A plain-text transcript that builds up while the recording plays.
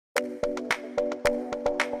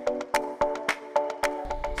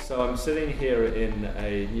So I'm sitting here in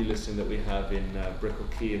a new listing that we have in Brickell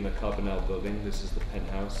Key in the Carbonell building. This is the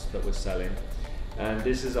penthouse that we're selling. And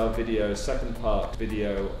this is our video, second part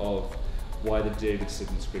video of why the David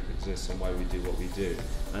Siddons Group exists and why we do what we do.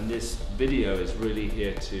 And this video is really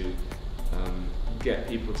here to get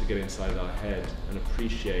people to get inside our head and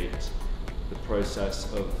appreciate the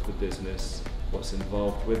process of the business, what's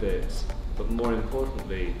involved with it, but more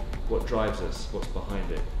importantly, what drives us, what's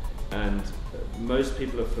behind it. And most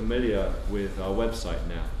people are familiar with our website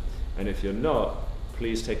now. And if you're not,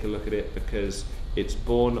 please take a look at it, because it's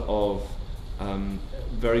born of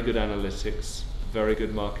very good analytics, very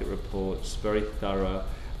good market reports, very thorough,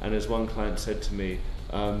 and as one client said to me,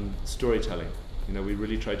 storytelling. You know, we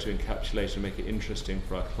really try to encapsulate and make it interesting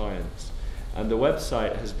for our clients. And the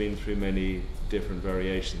website has been through many different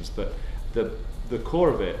variations, but the core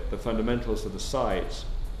of it, the fundamentals of the site,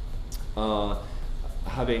 are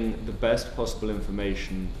having the best possible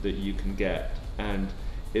information that you can get. And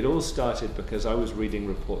it all started because I was reading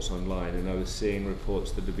reports online, and I was seeing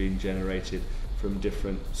reports that had been generated from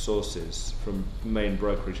different sources, from main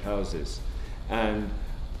brokerage houses, and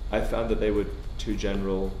I found that they were too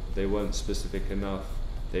general, they weren't specific enough,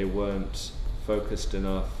 they weren't focused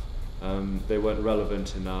enough, they weren't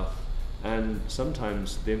relevant enough, and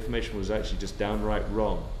sometimes the information was actually just downright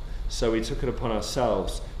wrong. So we took it upon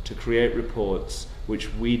ourselves to create reports,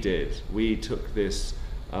 which we did. We took this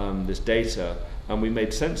data and we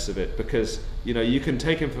made sense of it, because you know, you can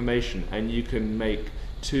take information and you can make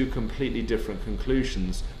two completely different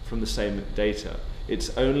conclusions from the same data.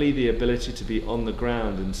 It's only the ability to be on the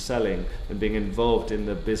ground and selling and being involved in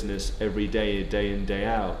the business every day, day in, day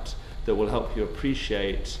out, that will help you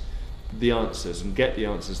appreciate the answers and get the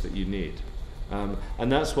answers that you need.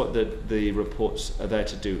 And that's what the reports are there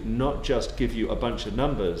to do, not just give you a bunch of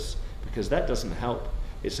numbers, because that doesn't help.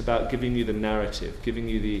 It's about giving you the narrative, giving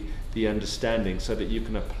you the understanding so that you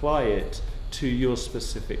can apply it to your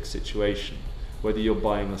specific situation, whether you're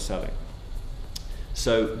buying or selling.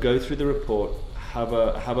 So go through the report, have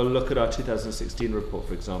a look at our 2016 report,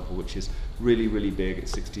 for example, which is really, really big.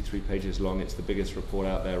 It's 63 pages long. It's the biggest report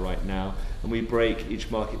out there right now. And we break each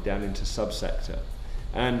market down into subsector.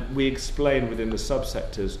 And we explain within the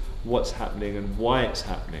subsectors what's happening and why it's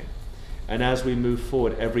happening. And as we move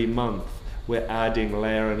forward every month, we're adding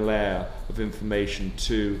layer and layer of information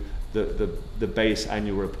to the base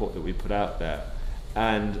annual report that we put out there.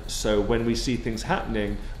 And so when we see things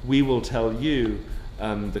happening, we will tell you,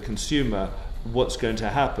 the consumer, what's going to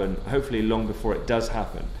happen, hopefully long before it does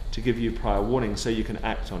happen, to give you prior warning so you can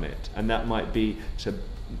act on it. And that might be to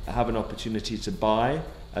have an opportunity to buy,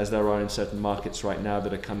 as there are in certain markets right now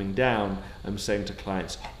that are coming down. I'm saying to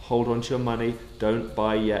clients, hold on to your money, don't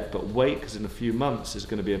buy yet, but wait, because in a few months is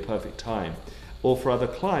going to be a perfect time. Or for other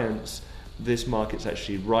clients, this market's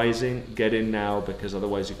actually rising, get in now, because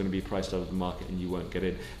otherwise you're going to be priced out of the market and you won't get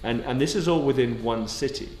in. And this is all within one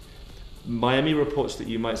city. Miami reports that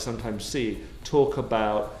you might sometimes see talk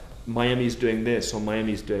about Miami's doing this or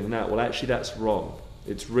Miami's doing that. Well, actually that's wrong.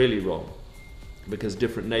 It's really wrong, because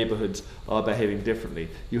different neighborhoods are behaving differently.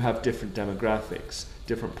 You have different demographics,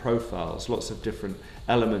 different profiles, lots of different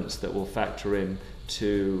elements that will factor in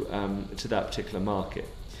to that particular market.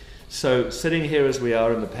 So sitting here as we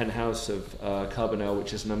are in the penthouse of Carbonell,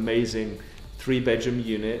 which is an amazing 3-bedroom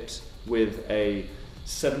unit with a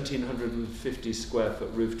 1,750 square foot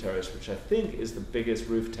roof terrace, which I think is the biggest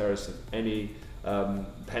roof terrace of any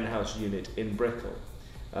penthouse unit in Brickell.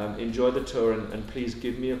 Enjoy the tour, and please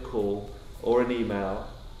give me a call or an email,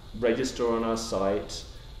 register on our site,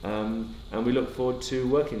 and we look forward to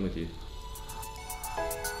working with you.